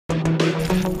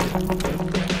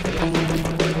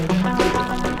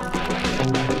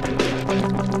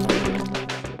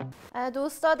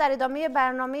دوستا، در ادامه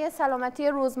برنامه سلامتی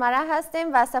روزمره هستیم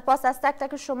و سپاس از تک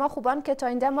تک شما خوبان که تا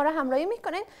اینجا ما را همراهی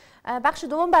میکنین. بخش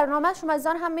دوم برنامه شما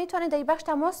عزیزان هم میتونید در این بخش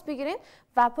تماس بگیرین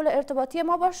و پل ارتباطی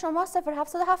ما با شما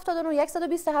 0779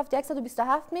 127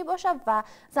 127 می باشه و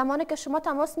زمانی که شما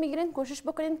تماس میگیرین کوشش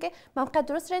بکنین که موقع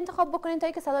درست را انتخاب بکنین تا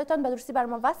اینکه صدایتان به درستی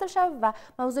برنامه وصل شه و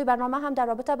موضوع برنامه هم در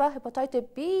رابطه با هیپاتیت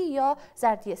بی یا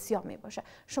زردی سیاه می باشه.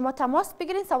 شما تماس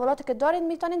بگیرین، سوالاتی که دارین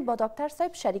میتونین با دکتر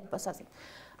صاحب شریک بسازین.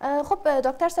 خب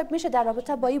دکتر صاحب میشه در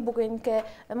رابطه با این بگوین که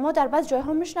ما در بعض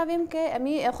جایها میشنویم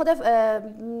که خود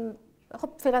خب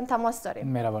فعلا تماس داریم.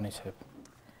 مهربانی صاحب.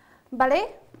 بله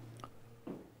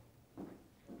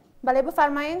بله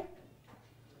بفرمایید.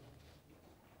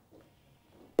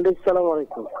 سلام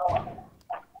علیکم.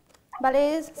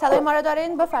 بله صدای ما را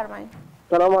دارین، بفرمایید.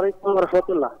 سلام علیکم و رحمت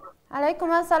الله.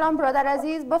 علیکم السلام برادر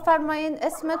عزیز، بفرمایید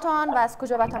اسمتان و از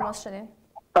کجا به تماس شدین؟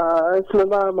 اسم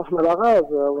من محمد آقا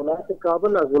از ولایت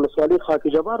کابل از ولسوالی خاک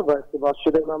جبار با ارتباط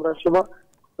شده امروز شما.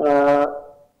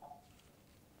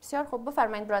 بسیار خوب،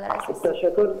 بفرمایید برادر عزیز.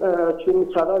 تشکر. چون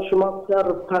صدا شما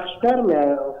بسیار پخشتر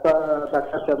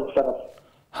محترم.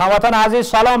 هموطن عزیز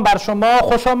سلام بر شما،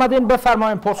 خوش آمدین،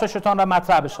 بفرمایید پرسشتان را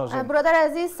مطرح بسازید. برادر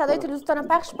عزیز صدای تلویزیونتان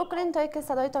پخش بکنین تا اینکه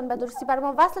صدایتان به درستی بر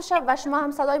ما وصل شه و شما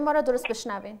هم صدای ما را درست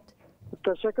بشنوید.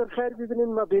 تشکر. خیر ببینید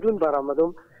ما بیرون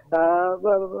برآمدم.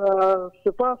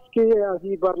 سپاس که از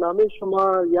این برنامه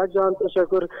شما یک جان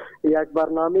تشکر. یک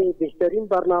برنامه بهترین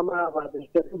برنامه و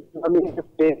بهترین برنامه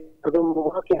که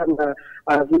واقعا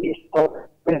از این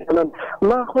استفاده.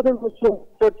 ما خودم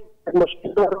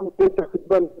مشکل دارم که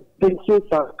تقریبا 20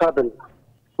 سال قبل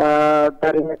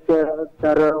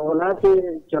در ولایت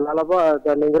جلال آباد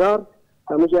در ننگرهار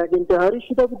همونجا یک انتحاری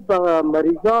شده بود و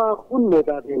مریضا خون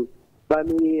میدادیم و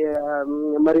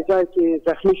مریضایی که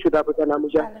زخمی شده بودن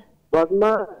همونجا. باز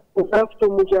ما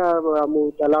رفتم اونجا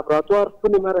در لابراتوار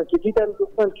خون مرا که دیدن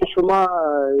گفتن که شما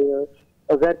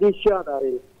زردی سیاه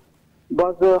دارید.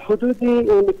 باز حدودی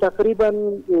تقریبا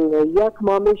یک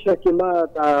ماه میشه که ما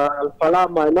الفلا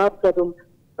معاینات کردم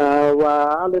و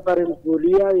حال بر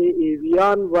گولی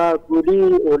ایویان و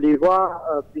گولی اولیوا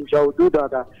 52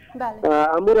 داده.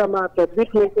 امور ما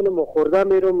تطبیق میکنم و خورده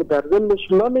میرم در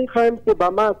ضمنش ما میخوایم که با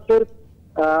ما صرف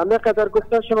همه قدر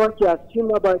گفته شما که از چی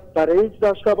ما باید پرهیز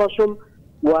داشته باشم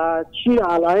و چی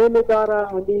علائم داره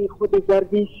همی خود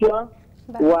زردی سیاه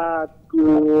و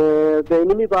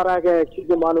بینمی برای اگر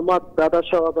چیز معلومات داده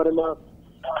شود برای ما.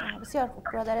 بسیار خوب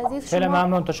برادر عزیز، خیلی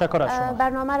ممنون، تشکر از شما.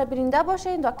 برنامه را بیننده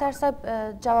باشین، دکتر صاحب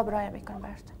جواب رای میکنه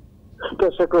براتون.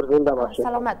 تشکر، زنده باشین.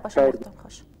 سلامت باشین، وقتتون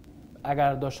خوش.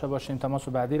 اگر داشته باشین تماس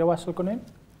بعدی رو وصل کنین.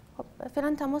 خب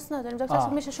فعلا تماس نداریم دکتر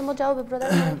صاحب، میشه شما جواب برادر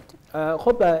بدید؟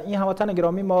 خب این هموطن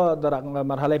گرامی، ما در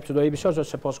مرحله ابتدایی بسیار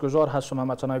سپاسگزار هستم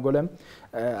هموطنای گلم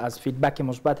از فیدبک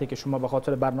مثبتی که شما به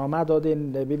خاطر برنامه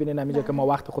دادین. ببینین همینجا که ما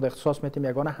وقت خود اختصاص میتیم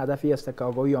یگانه هدفی است که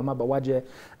آگاهی عامه به وجه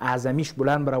اعظمیش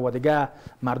بلند بره و دیگه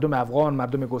مردم افغان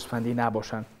مردم گوسفندی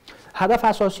نباشن. هدف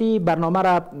اساسی برنامه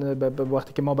را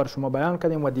وقتی که ما بر شما بیان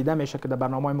کردیم و دیده میشه که در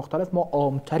برنامه‌های مختلف ما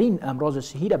عامترین امراض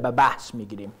صحی را به بحث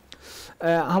میگیریم.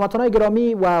 هموطنان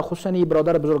گرامی و خصوصا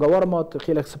برادر بزرگوار ما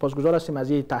خیلی سپاسگزار هستیم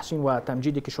از این تحسین و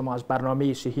تمجیدی که شما از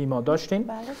برنامه صحی ما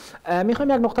داشتین.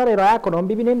 میخوایم یک نکته را ارائه کنم.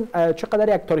 ببینین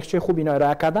چقدر یک تاریخچه خوب اینا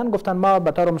ارائه کردن. گفتن ما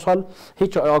به طور مثال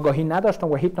هیچ آگاهی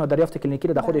نداشتم و هیچ نوع دریافت کلینیکی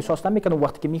را در خود احساس نمیکردم.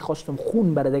 وقتی که میخواستم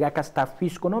خون برای دیگه کس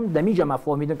تفویض کنم دمیجا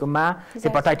مفهمیدم که من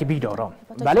هیپاتیت بی دارم.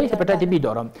 بله هیپاتیت بی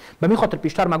دارم. به می خاطر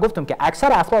پیشتر ما گفتم که اکثر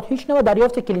افراد هیچ نوع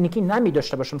دریافت کلینیکی نمی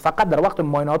داشته باشن، فقط در وقت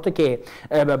معایناتی که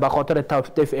به خاطر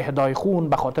تفتیف اهدای خون،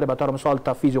 به خاطر به طور مثال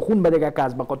تفویض خون بده که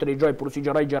از به خاطر اجرای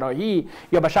پروسیجرهای جراحی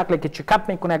یا به شکلی که چکاپ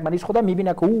میکنه یک مریض خدا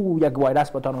میبینه که او یک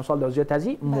ویروس به طور مثال دوزی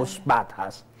تزی مثبت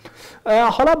هست.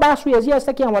 حالا بحث روی ازی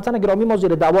است که هموطن گرامی ما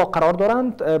زیر دوا قرار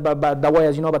دارند. دوای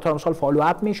از اینا به طور مثال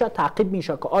فالوآپ میشه، تعقیب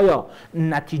میشه که آیا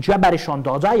نتیجه برشان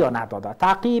داده یا نداده.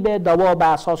 تعقیب دوا به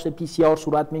اساس PCR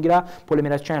صورت میگیره،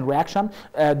 پلیمرز چین ریاکشن.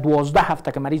 12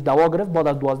 هفته که مریض دوا گرفت، بعد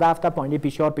از 12 هفته معاینه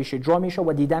PCR پیش اجرا میشه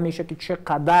و دیده میشه که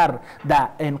چقدر در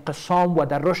انقسام و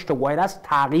در رشد ویروس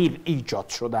تغییر ایجاد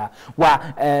شده و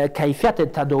کیفیت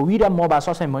تداوی را ما به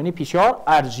اساس معاینه PCR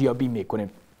ارزیابی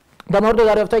میکنیم. در مورد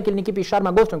دریافت‌های کلینیکی پیشتر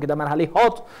من گفتم که در مرحله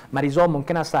هات مریضا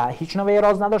ممکن است هیچ نوع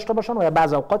اعراض نداشته باشن و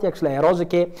بعض اوقات یک سری اعراضی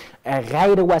که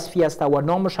غیر وصفی است و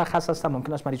نامشخص است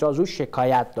ممکن است مریضا از او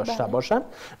شکایت داشته باشند.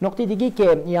 نکته دیگه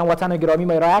که این هموطن گرامی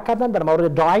ما ارائه کردن در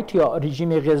مورد دایت یا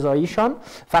رژیم غذاییشان،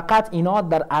 فقط اینا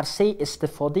در عرصه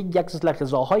استفاده یک سری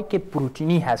غذاهایی که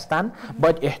پروتئینی هستند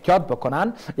باید احتیاط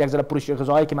بکنن. یک سری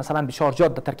غذاهایی که مثلا بسیار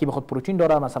زیاد در ترکیب خود پروتئین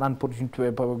داره، مثلا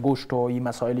پروتئین گوشت و این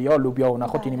مسائل یا لوبیا و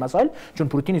نخود این مسائل، چون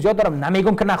پروتئین سبزیجات دارم،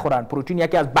 نمیگم که نخورن. پروتئین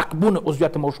یکی از بکبون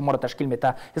عضویت ما و شما را تشکیل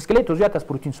میده. اسکلت عضویت از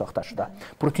پروتئین ساخته شده.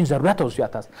 پروتئین ضرورت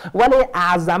عضویت است. ولی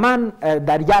از زمان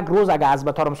در یک روز اگه از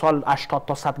به طور مثال 80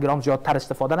 تا 100 گرم زیادتر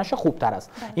استفاده نشه خوب تر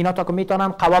است. اینا تا که میتونن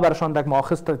قوا برشان در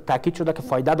مؤخذ تاکید شده که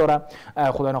فایده داره.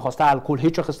 خدای نخواسته الکل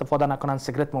هیچ وقت استفاده نکنن.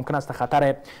 سیگرت ممکن است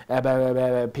خطر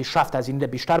پیشرفت از این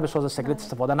بیشتر بسازه. سیگرت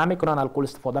استفاده نمیکنن، الکل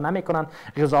استفاده نمیکنن.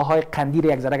 غذاهای قندی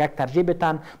را یک ذره ترجیح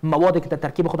بدن. موادی که در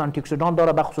ترکیب خود آنتی اکسیدان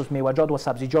داره به خصوص میوه‌جات و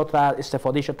سبزیجات را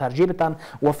استفادهش ترجیح بدن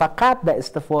و فقط به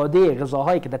استفاده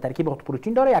غذاهایی که در ترکیب خود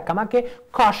پروتئین داره یک کمک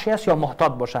کاشی است یا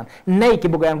محتاط باشن. نه که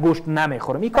بگن گوشت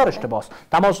نمیخورم، این کار اشتباهه است.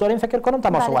 تماس داریم فکر کنم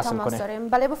تماس وصل کنیم.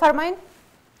 بله بفرمایید.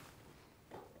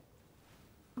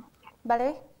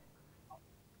 بله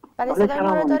صدای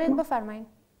ما را دارید، بفرمایید.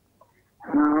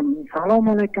 سلام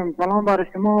علیکم. سلام برای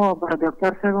شما، برای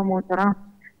دکتر صاحب محترم.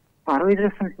 برای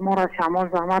رسانه شما را شمال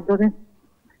زحمت دادیم.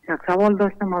 یک سوال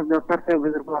داشتم از دکتر صاحب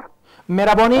بزرگوار.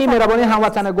 مهربانی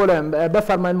هموطن گلم،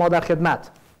 بفرمایید ما در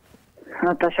خدمت.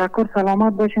 تشکر،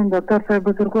 سلامت باشین دکتر صاحب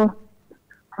بزرگوار.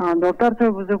 دکتر صاحب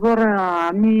بزرگوار،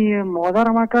 امی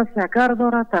مادرم که شکر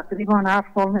داره، تقریبا 7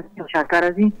 سال نیست شکر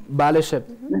ازی. بله شب.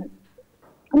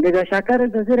 دیگه شکر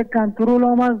در زیر کنترل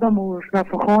هم از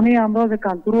شفاخانه امراض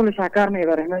کنترل شکر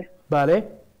میبره. بله.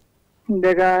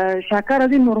 دیگه شکر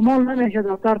از این نرمال نمیشه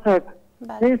دکتر صاحب.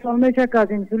 3 سال میشه که از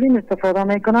انسولین استفاده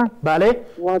میکنن. بله.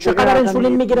 چقدر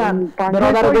انسولین میگیرن؟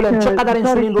 برادر گلم چقدر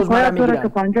انسولین روزمره میگیرن؟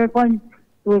 55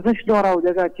 روزش داره و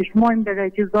دیگه چشمایم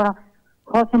دیگه چیز داره.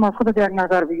 خواستم از خودت یک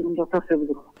نظر بگیرم دکتر صاحب.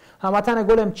 هموطن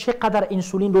گلم چقدر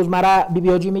انسولین روزمره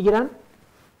بی‌بیاجی میگیرن؟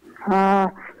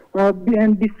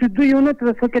 22 یونت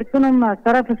و فکر کنم از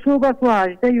طرف صبح است و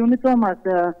 18 یونت هم از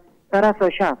طرف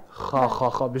شب.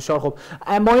 خوب بسیار خوب.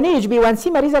 معاینه HbA1c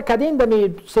مریض کدین در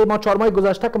 3 ماه 4 ماه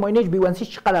گذشته که معاینه HbA1c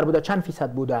چقدر بوده؟ چند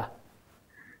فیصد بوده؟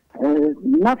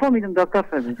 نفهمیدم دکتر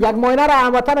صاحب. یک معاینه را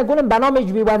هموطن گلم به نام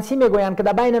HbA1c میگویند که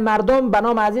در بین مردم به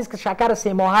نام عزیز که شکر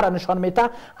 3 ماهه را نشان میده.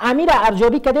 امیر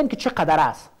ارزیابی کردین که چقدر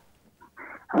است؟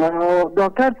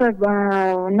 دکتر صاحب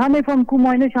نمیفهم که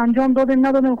معاینش انجام دادیم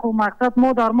ندادیم. خب مقصد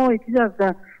ما در ما یکی از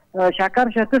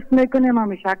شکرش تست میکنیم،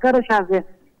 همین شکرش از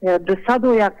 200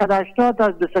 و 180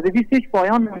 از 220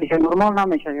 پایان نمیشه، نرمال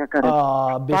نمیشه شکرش.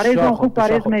 پرهیز خوب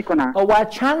پرهیز میکنن. و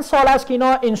چند سال است که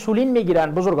اینا انسولین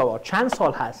میگیرن بزرگوار؟ چند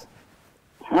سال هست؟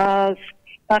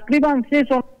 تقریبا 3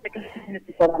 سال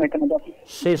استفاده میکنن.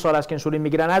 3 سال است که انسولین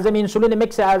میگیرن. از این انسولین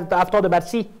میکس از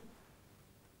 70/30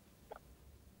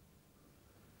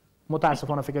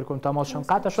 متاسفانه فکر کنم تماسشون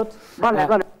قطع شد. بله.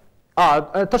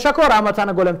 تشکر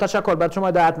هموطن گلم، تشکر. بر شما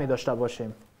هدایت می داشته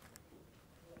باشیم.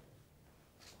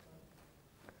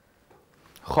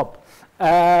 خب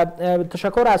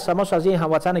تشکر از تماس از این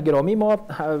هموطن گرامی ما.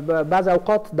 بعض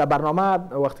اوقات در برنامه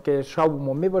وقتی که شب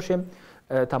عمومی باشیم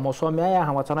تماس ها میایه،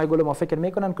 هموطنای گل ما فکر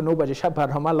میکنن که 9 بجه شب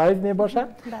برنامه لایو میباشه.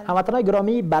 هموطنای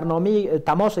گرامی برنامه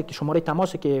تماسی که شماره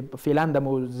تماسی که فعلا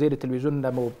دمو زیر تلویزیون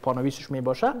دمو پانویسش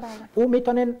میباشه او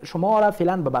میتونین شما را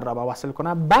فعلا به برنامه وصل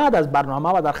کنه. بعد از برنامه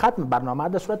و در ختم برنامه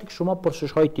در صورتی که شما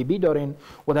پرسش های طبی دارین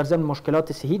و در ضمن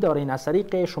مشکلات صحی دارین از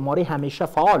طریق شماره همیشه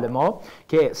فعال ما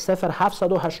که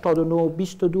 0789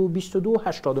 22 22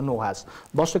 89 هست.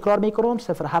 باز تکرار میکنم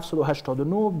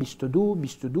 0789 22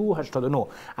 22 89.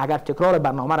 اگر تکرار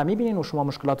برنامه را میبینین و شما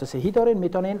مشکلات صحی دارین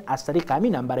میتونین از طریق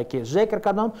همین نمبری که ذکر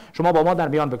کردم شما با ما در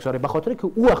میان بگذارید، به خاطر که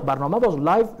او وقت برنامه باز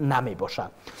لایو نمی باشه.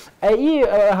 این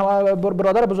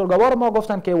برادر بزرگوار ما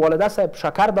گفتن که والده صاحب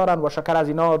شکر دارن و شکر از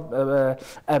اینا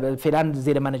فعلا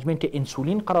زیر منیجمنت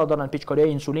انسولین قرار دارن،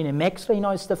 پیچکاری انسولین مکس را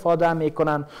اینا استفاده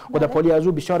میکنن و در پالی از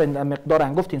او بسیار مقدار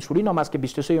انگفت انسولین هم است که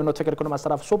 23 یونت فکر کنم از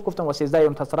طرف صبح گفتن و 13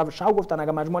 یونت از طرف شب گفتن.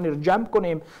 اگر مجموعی رو جمع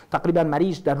کنیم تقریبا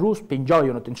مریض در روز 50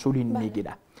 یونت انسولین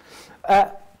میگیره.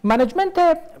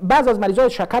 منیجمنت بعض از مریضای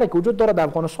شکر که وجود داره در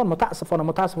افغانستان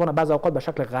متاسفانه بعض اوقات به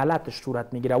شکل غلطش صورت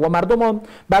میگیره و مردم هم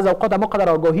بعض اوقات اما قدر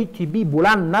آگاهی طبی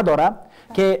بلند نداره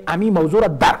که همین موضوع را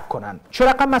درک کنن. چه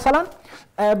رقم مثلا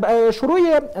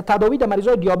شروع تداوی در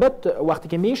مریضای دیابت وقتی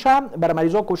که میشه برای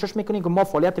مریضا کوشش میکنیم که ما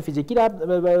فعالیت فیزیکی را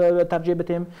ترجیح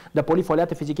بدیم. در پلی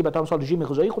فعالیت فیزیکی به طور مثال رژیم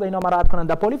غذایی خود اینا مراعات کنن.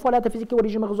 در پلی فعالیت فیزیکی و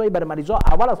رژیم غذایی برای مریضا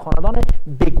اول از خاندان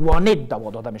بگوانید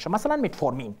دوا داده میشه. مثلا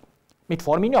میتفورمین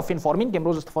یا فینفورمین که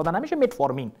امروز استفاده نمیشه.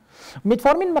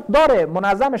 میتفورمین مقدار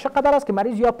منظمش قدر است که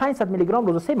مریض یا 500 میلی گرم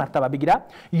روز 3 مرتبه بگیره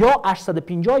یا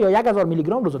 850 یا 1000 میلی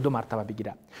گرم روز 2 مرتبه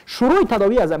بگیره. شروع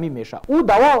تداوی از همین میشه. او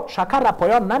دوا شکر را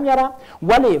پایان نمیاره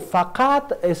ولی فقط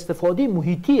استفاده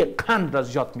محیطی قند را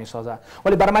زیاد میسازه.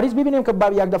 ولی برای مریض ببینیم که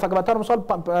یک دفعه به طور مثال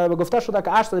گفته شده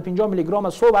که 850 میلی گرم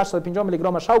صبح 850 میلی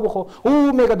گرم شب بخور،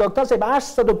 او میگه دکتر صاحب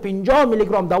 850 میلی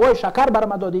گرم دوای شکر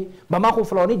برام دادی، به من خو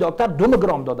فلانی دکتر 2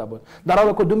 گرم داده بود. در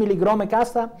حالی که 2 میلی گرم که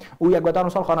است او یک بطور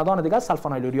مثال خاندان دیگه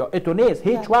سلفونیلوریا اتو نیست.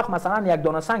 هیچ وقت مثلا یک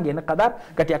دانه سنگ اینقدر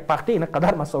که یک پخته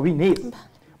اینقدر مساوی نیست.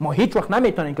 ما هیچ وقت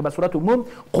نمیتونیم که به صورت عموم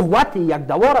قوت یک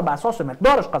دوا را به اساس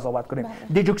مقدارش قضاوت کنیم.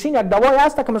 دیجوکسین یک دوایی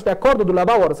است که مثل یک کارد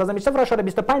دولبه وارث از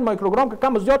 0.25 میکروگرم که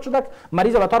کم زیاد شده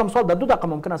مریض به طور مثال در 2 دقیقه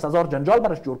ممکن است 1000 جنجال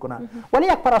برش جور کنه. ولی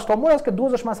یک پاراستامول است که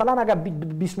دوزش مثلا اگر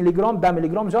 20 میلی گرم 10 میلی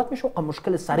گرم زیاد میشه و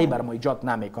مشکل سری بر ما ایجاد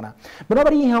نمیکنه.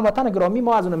 بنابراین این هموطن گرامی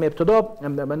ما از اون ابتدا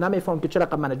نمیفهم که چه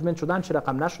رقم منیجمنت شدن چه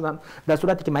رقم نشدن، در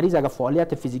صورتی که مریض اگر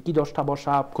فعالیت فیزیکی داشته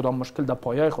باشه، کدام مشکل در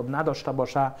پایه خود نداشته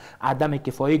باشه، عدم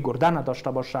کفایی گرده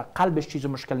نداشته باشه، قلبش چیز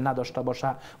مشکل نداشته باشه،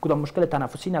 کدام مشکل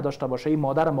تنفسی نداشته باشه، این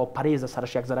مادر ما پریز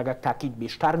سرش یک ذره تاکید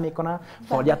بیشتر میکنه،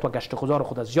 فعالیت و گشت گذار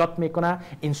خود زیاد میکنه،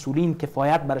 انسولین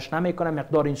کفایت برش نمیکنه،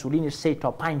 مقدار انسولین 3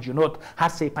 تا 5 یونت هر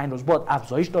 3-5 روز بعد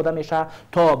افزایش داده میشه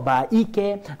تا به ای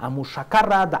که امو شکر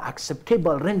را در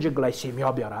اکسپتیبل رنج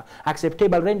گلایسیمیا بیاره.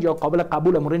 اکسپتیبل رنج یا قابل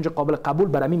قبول، امو رنج قابل قبول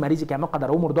برای مریضی که همقدر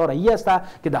عمر داره ای است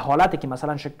که در حالتی که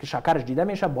مثلا شکرش دیده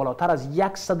میشه بالاتر از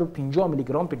 150 میلی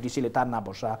گرم پر دیسیلیتر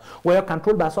نباشه و یا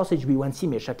کنترل به اساس HbA1c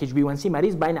میشه که HbA1c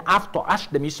مریض بین 7 تا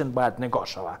 8 دمیسن باید نگاه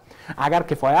شود. اگر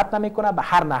کفایت نمیکنه به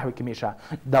هر نحوی که میشه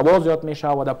دوا زیاد میشه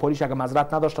و در پولیش اگر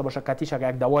مزرعت نداشته باشه کتیش اگر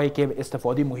یک دوایی که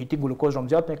استفاده محیطی گلوکوز رو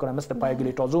زیاد میکنه مثل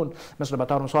پایگلیتازون مثل به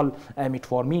طور مثال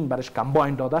میتوانید برش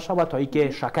کمباین داده شود تا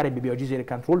اینکه شکر بیاجی زیر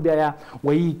کنترل بیاید و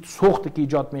این سوخت که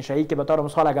ایجاد میشه ای که به طور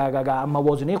مثال اگر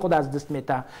موازنه خود از دست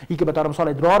میته، ای که به طور مثال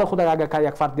ادرار خود اگر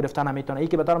یک فرد گرفته نمیتونه، ای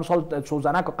که به طور مثال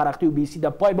سوزنک و قرقتی و بیسی در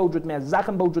پای به وجود میاد،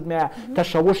 زخم به وجود میاد،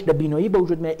 تشوش در بینایی به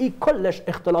وجود میاد، این کلش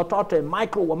اختلاطات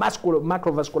مایکرو و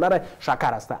ماکروواسکولار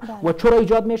شکر است و چرا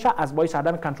ایجاد میشه؟ از باعث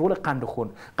عدم کنترل قند خون.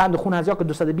 قند خون از یا که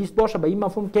 220 باشه به این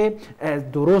مفهوم که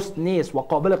درست نیست و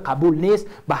قابل قبول نیست،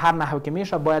 به هر نحوی که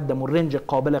میشه باید در رنج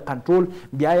قابل کنترل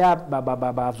بیاید،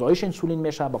 به افزایش انسولین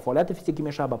میشه، به فعالیت فیزیکی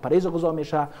میشه، به پرهیز غذا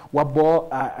میشه و با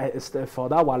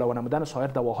استفاده و علاوه نمودن سایر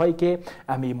دواهایی که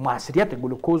موثریت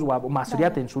گلوکوز و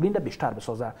موثریت انسولین را بیشتر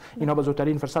بسازه. اینا به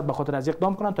زودترین فرصت به خاطر از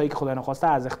اقدام کنن تا اینکه خدای نخواسته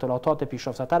از اختلاطات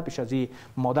پیشرفت‌تر پیش از این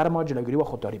مادر ما جلوگیری و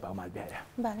خودداری به عمل بیاید.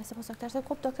 بله سپاس دکتر صاحب.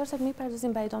 خب دکتر صاحب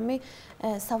میپردازیم به ادامه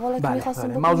سوالی که می‌خواستیم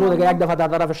بکنیم. موضوع دیگه یک دفعه در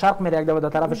طرف شرق میره، یک دفعه در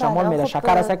طرف شمال میره.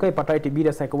 شکر است که هیپاتیت بی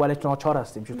است که ولی ناچار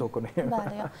هستیم چطور کنیم.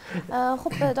 بله.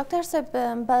 خب دکتر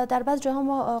صاحب در بعض جاها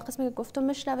ما قسمی گفتم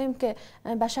میشنویم که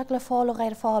به شکل فعال و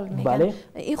غیر فعال میگن.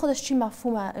 این خودش چی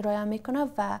مفهوم ارائه میکنه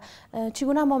و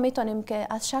چگونه ما میتونیم که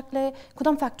از شکل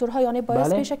کدام فاکتورها یعنی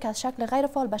باعث میشه که از شکل غیر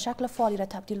فعال به شکل فعالی را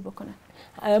تبدیل بکنه؟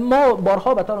 ما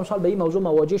بارها به طور مثال به این موضوع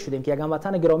مواجه شدیم که یک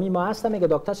هموطن گرامی ما هست میگه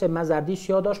دکتر صاحب من زردی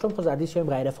سیاه داشتم خب زردی سیاه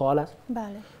غیر فعال است. بله.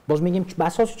 باز میگیم به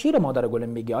اساس چی رو مادر گلم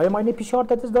میگه؟ آیا ماینه پی سی آر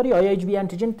تست داری؟ آیا اچ بی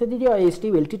انتیجن دیدی؟ آیا اس تی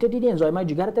ال تی دیدی؟ انزایمای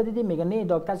جگر دیدی؟ میگه نه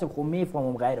دکتر صاحب خب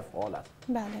میفهمم غیر فعال است.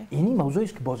 بله. این موضوعی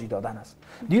است که بازی دادن است.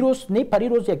 دیروز نه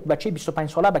پریروز یک بچه 25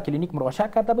 ساله به کلینیک مراجعه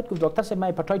کرده بود گفت دکتر صاحب من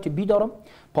هیپاتیت بی دارم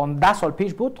 15 سال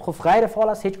پیش بود خب غیر فعال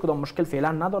است هیچ کدام مشکل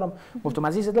فعلا ندارم. گفتم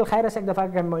عزیز دل خیر است یک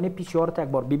دفعه که ماینه پی سی آر یک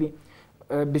بار ببین.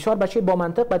 بسیار بچه با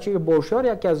منطق بچه باشد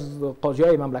یکی از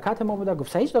قاضیای مملکت ما بوده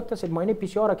گفت صحیح دکتر صاحب ماینه پی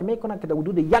سی آر که میکنه که در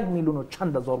حدود 1 میلیون و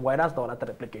چند هزار ویروس دارد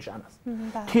رپلیکیشن است.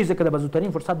 چیزی که در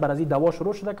بزودترین فرصت بر از این دوا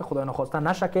شروع شده که خدای نخواسته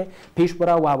نشه که پیش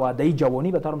بره و در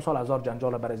جوانی به طور مثال هزار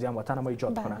جنجال بر از وطن ما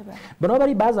ایجاد کنه.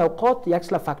 بنابراین بعض اوقات یک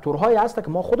سری فاکتورهایی هست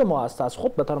که ما خود ما از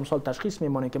خود به طور مثال تشخیص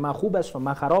میمونیم که من خوب هستم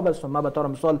من خراب هستم من به طور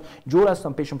مثال جور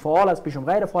هستم پیشم فعال است پیشم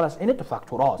غیر فعال است. این تو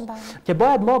فاکتورهاست که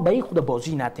باید ما به این خود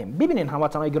بازی نتیم. ببینین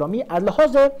هموطنان گرامی از لحاظ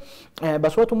به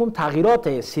صورت عموم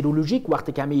تغییرات سیرولوژیک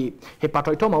وقتی که می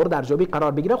هپاتیت ها مورد ارزیابی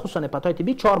قرار بگیره خصوصا هپاتیت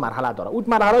بی 4 مرحله داره. اون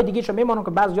مرحله دیگه چه میمونه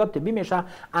که بعضی جات طبی میشه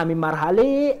همین مرحله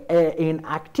این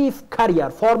اکتیو کاریر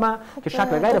فرم که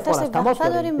شکل غیر فعال است. تماس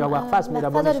داریم یا وقفه است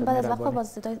مهربانی بعد از وقفه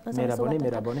باز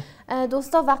مهربانی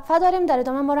دوستا وقفه داریم در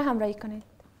ادامه ما رو همراهی کنید.